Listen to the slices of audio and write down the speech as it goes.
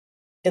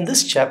In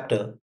this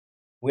chapter,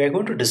 we are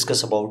going to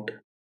discuss about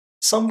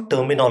some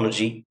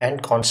terminology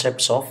and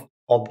concepts of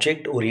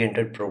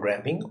object-oriented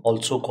programming,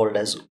 also called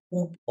as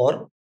OOP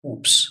or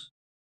OOPS.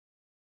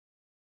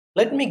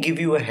 Let me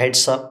give you a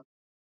heads up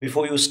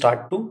before you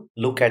start to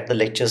look at the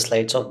lecture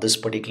slides of this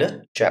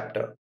particular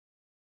chapter.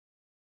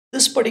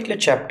 This particular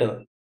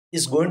chapter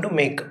is going to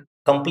make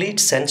complete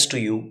sense to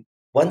you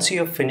once you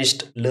have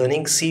finished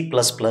learning C++,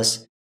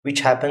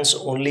 which happens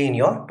only in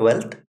your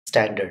 12th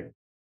standard.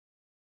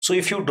 So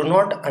if you do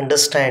not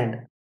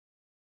understand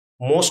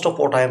most of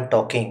what I am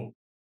talking,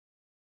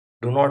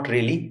 do not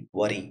really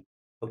worry,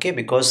 okay,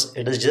 because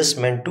it is just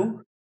meant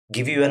to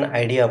give you an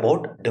idea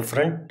about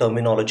different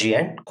terminology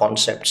and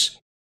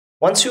concepts.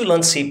 Once you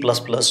learn C++,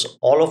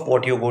 all of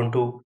what you're going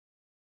to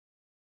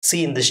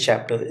see in this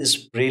chapter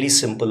is really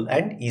simple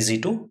and easy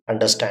to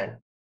understand.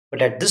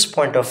 But at this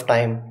point of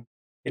time,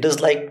 it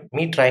is like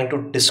me trying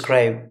to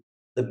describe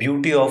the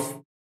beauty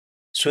of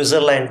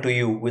Switzerland to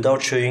you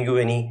without showing you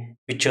any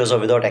pictures or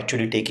without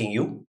actually taking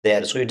you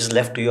there. So it is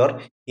left to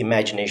your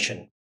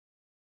imagination.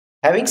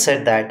 Having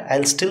said that,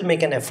 I'll still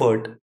make an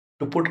effort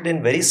to put it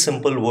in very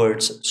simple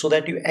words so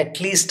that you at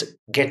least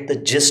get the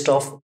gist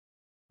of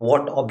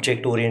what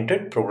object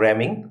oriented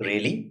programming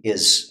really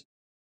is.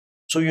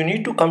 So you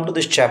need to come to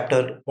this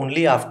chapter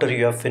only after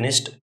you have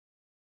finished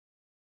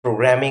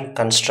programming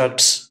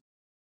constructs,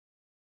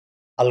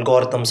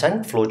 algorithms,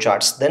 and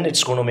flowcharts. Then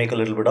it's going to make a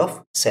little bit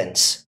of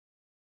sense.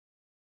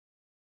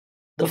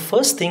 The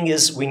first thing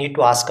is we need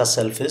to ask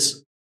ourselves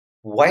is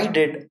why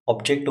did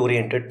object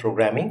oriented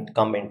programming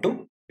come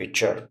into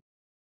picture?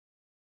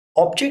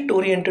 Object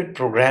oriented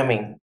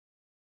programming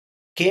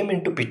came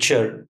into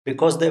picture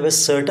because there were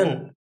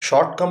certain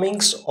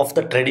shortcomings of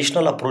the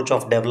traditional approach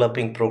of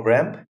developing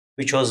program,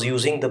 which was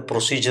using the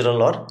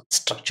procedural or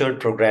structured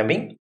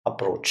programming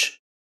approach.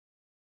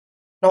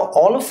 Now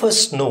all of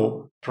us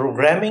know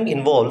programming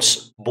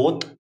involves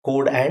both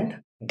code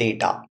and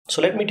data.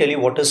 So let me tell you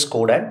what is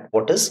code and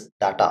what is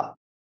data.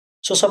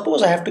 So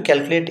suppose I have to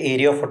calculate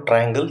area of a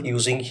triangle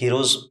using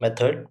Hero's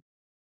method.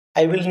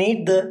 I will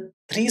need the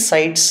three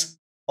sides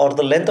or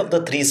the length of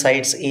the three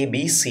sides A,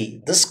 B,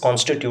 C. This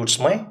constitutes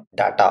my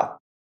data.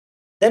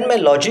 Then my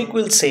logic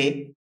will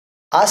say,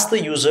 ask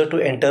the user to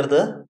enter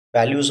the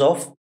values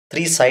of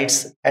three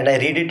sides and I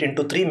read it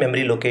into three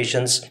memory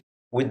locations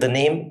with the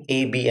name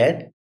A, B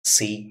and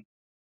C.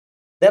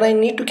 Then I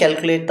need to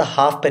calculate the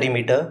half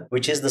perimeter,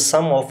 which is the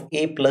sum of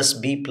A plus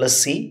B plus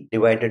C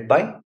divided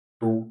by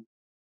 2.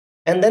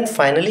 And then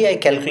finally I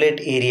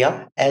calculate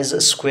area as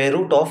a square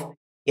root of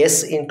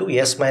S into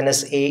S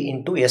minus A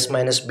into S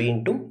minus B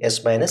into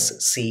S minus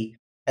C.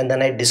 And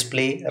then I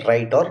display,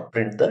 write or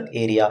print the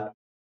area.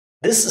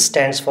 This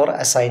stands for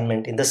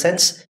assignment in the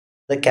sense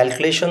the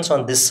calculations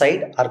on this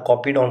side are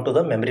copied onto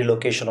the memory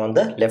location on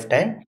the left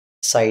hand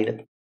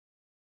side.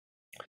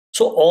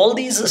 So all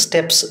these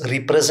steps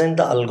represent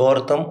the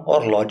algorithm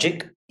or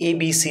logic.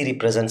 ABC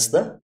represents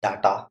the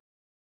data.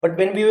 But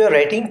when we were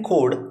writing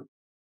code,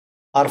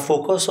 our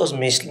focus was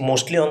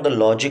mostly on the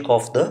logic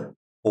of the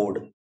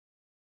code.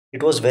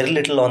 It was very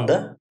little on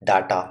the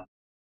data.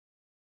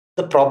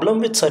 The problem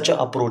with such an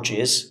approach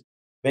is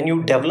when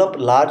you develop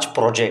large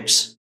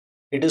projects,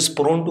 it is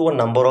prone to a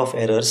number of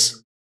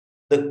errors.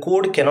 The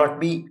code cannot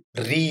be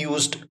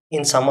reused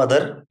in some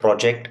other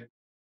project.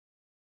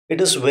 It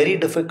is very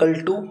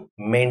difficult to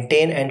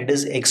maintain and it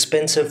is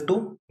expensive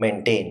to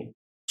maintain.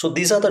 So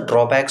these are the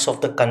drawbacks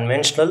of the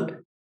conventional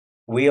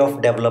way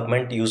of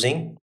development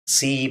using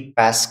C,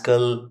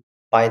 Pascal,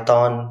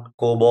 Python,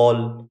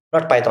 COBOL,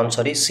 not Python,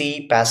 sorry,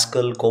 C,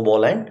 Pascal,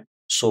 COBOL, and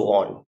so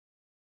on.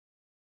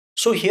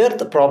 So here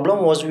the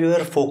problem was we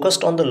were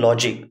focused on the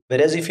logic,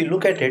 whereas if you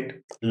look at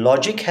it,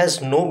 logic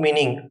has no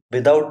meaning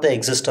without the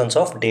existence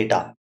of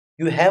data.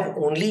 You have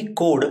only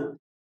code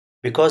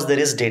because there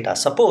is data.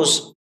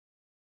 Suppose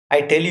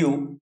I tell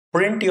you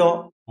print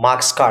your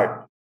marks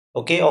card,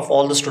 okay, of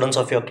all the students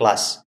of your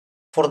class.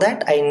 For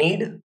that, I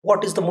need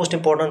what is the most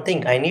important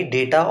thing? I need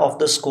data of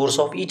the scores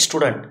of each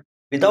student.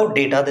 Without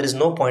data, there is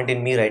no point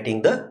in me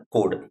writing the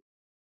code.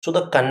 So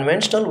the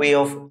conventional way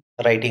of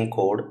writing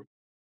code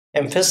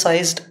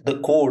emphasized the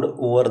code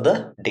over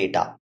the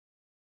data.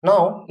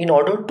 Now, in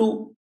order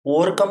to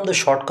overcome the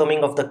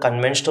shortcoming of the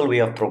conventional way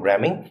of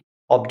programming,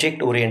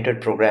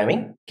 object-oriented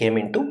programming came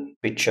into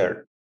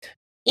picture.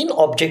 In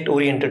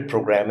object-oriented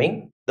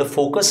programming, the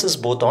focus is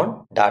both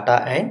on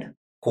data and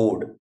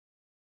code.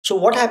 So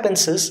what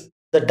happens is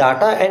the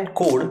data and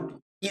code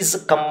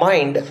is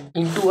combined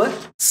into a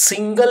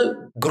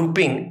single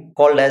grouping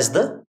called as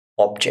the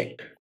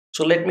object.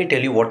 So let me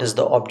tell you what is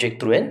the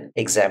object through an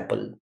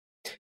example.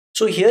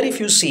 So here if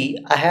you see,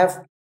 I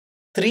have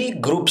three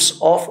groups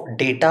of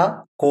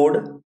data,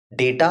 code,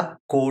 data,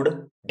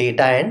 code,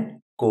 data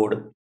and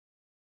code.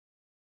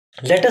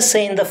 Let us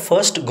say in the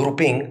first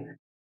grouping,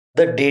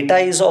 the data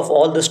is of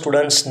all the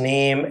students'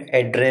 name,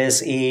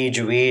 address,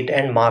 age, weight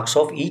and marks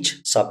of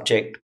each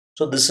subject.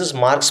 So this is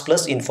marks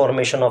plus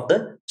information of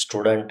the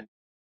student.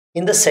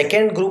 In the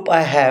second group,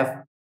 I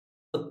have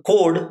a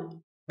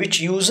code which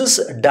uses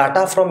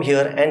data from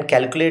here and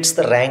calculates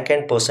the rank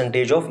and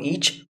percentage of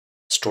each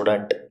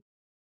student.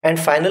 And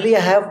finally,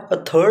 I have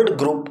a third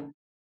group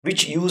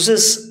which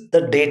uses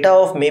the data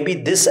of maybe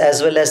this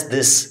as well as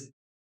this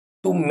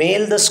to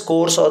mail the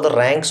scores or the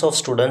ranks of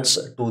students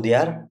to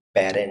their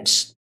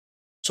parents.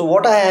 So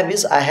what I have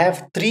is, I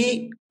have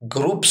three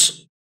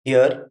groups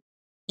here.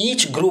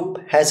 Each group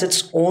has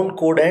its own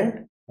code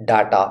and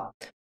data.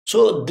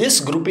 So this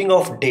grouping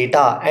of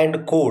data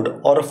and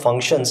code or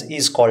functions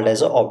is called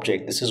as an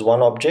object. This is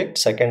one object,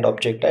 second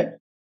object, and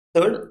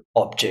third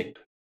object.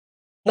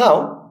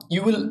 Now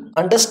you will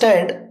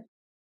understand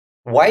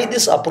why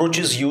this approach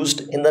is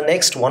used in the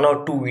next one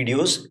or two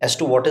videos as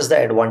to what is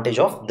the advantage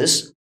of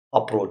this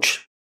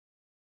approach.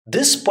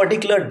 This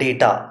particular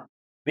data,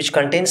 which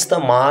contains the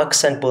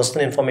marks and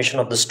personal information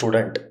of the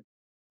student,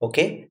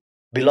 okay,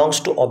 belongs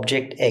to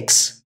object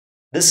X.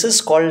 This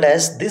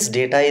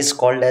data is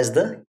called as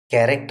the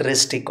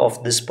characteristic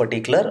of this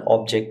particular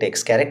object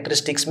X.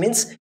 Characteristics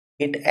means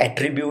it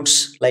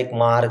attributes like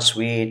marks,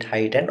 weight,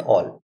 height, and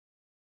all.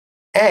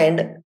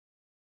 And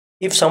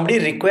if somebody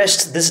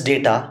requests this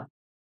data,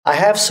 I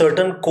have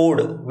certain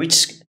code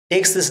which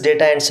takes this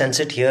data and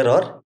sends it here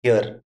or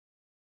here.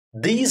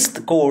 This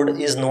code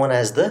is known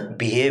as the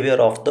behavior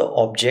of the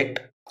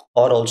object,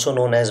 or also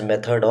known as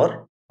method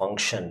or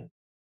function.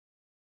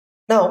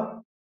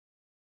 Now,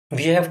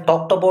 we have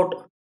talked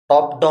about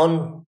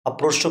top-down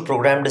approach to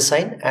program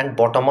design and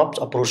bottom-up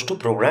approach to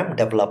program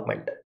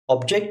development.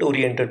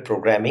 Object-oriented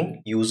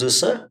programming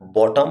uses a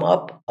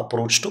bottom-up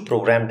approach to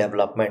program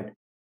development.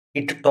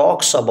 It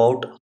talks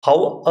about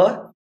how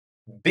a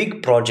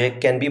big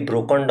project can be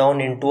broken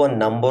down into a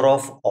number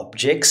of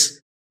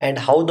objects and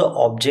how the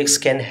objects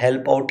can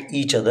help out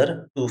each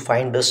other to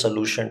find the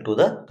solution to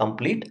the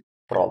complete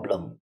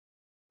problem.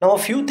 Now, a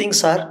few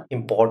things are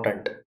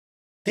important.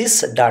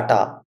 This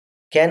data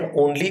can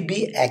only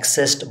be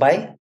accessed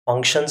by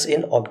functions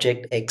in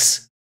object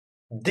X.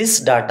 This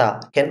data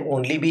can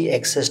only be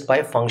accessed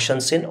by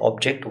functions in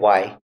object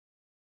Y.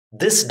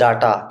 This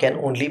data can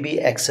only be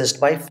accessed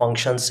by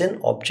functions in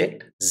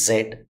object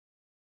Z.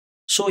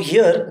 So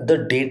here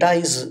the data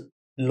is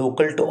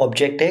local to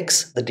object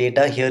X, the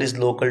data here is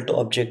local to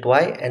object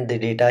Y, and the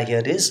data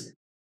here is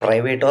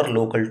private or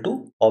local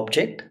to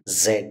object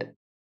Z.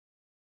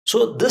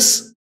 So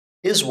this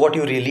is what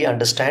you really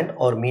understand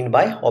or mean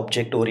by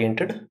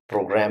object-oriented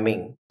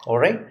programming.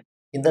 Alright,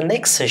 in the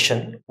next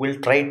session, we'll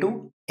try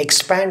to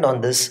expand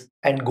on this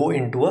and go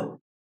into a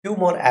few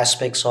more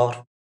aspects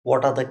of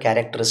what are the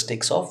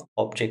characteristics of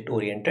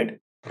object-oriented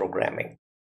programming.